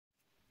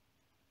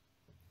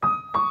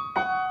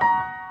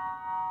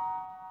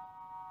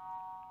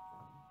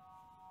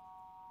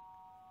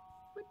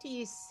do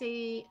you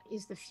see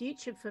is the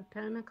future for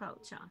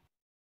permaculture?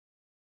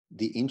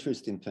 The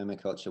interest in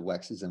permaculture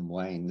waxes and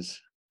wanes,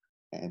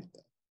 and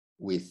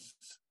with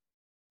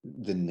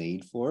the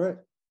need for it.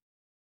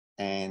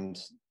 And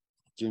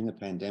during the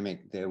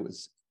pandemic,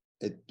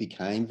 it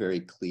became very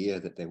clear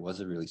that there was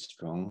a really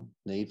strong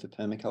need for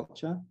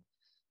permaculture.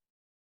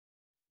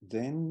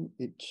 Then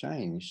it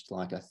changed.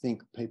 Like, I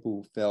think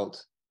people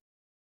felt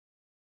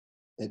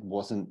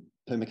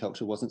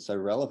permaculture wasn't so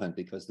relevant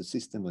because the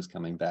system was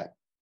coming back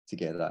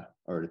together,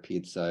 or it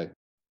appeared so.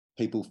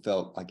 People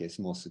felt, I guess,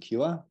 more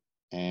secure,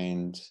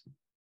 and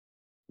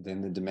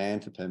then the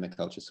demand for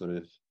permaculture sort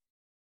of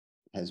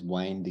has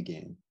waned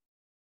again.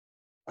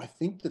 I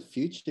think the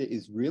future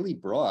is really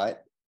bright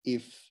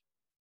if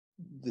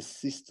the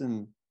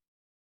system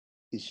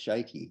is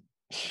shaky.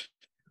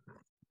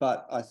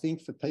 But I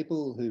think for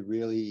people who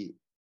really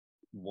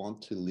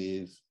want to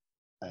live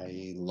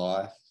a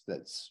life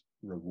that's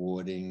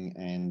rewarding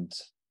and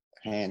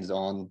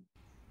hands-on,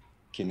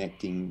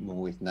 connecting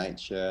more with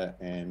nature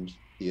and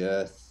the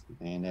earth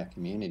and our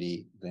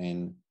community,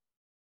 then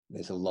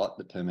there's a lot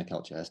that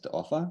permaculture has to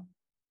offer.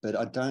 But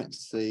I don't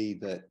see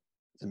that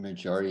the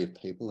majority of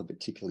people are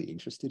particularly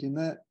interested in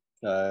that.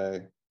 So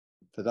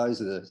for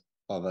those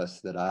of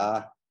us that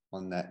are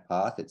on that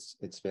path,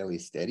 it's fairly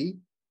steady.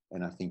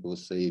 And I think we'll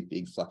see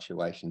big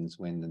fluctuations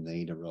when the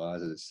need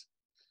arises.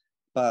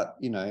 But,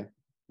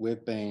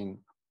 we've been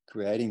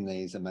creating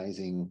these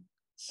amazing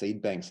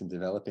seed banks and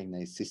developing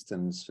these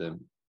systems for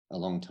a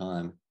long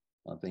time.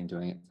 I've been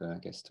doing it for, I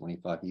guess,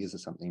 25 years or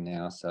something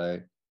now. So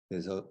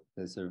there's a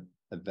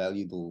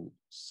valuable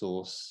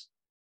source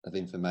of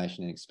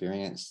information and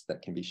experience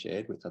that can be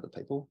shared with other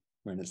people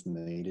when it's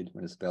needed,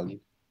 when it's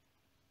valued.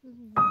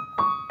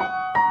 Mm-hmm.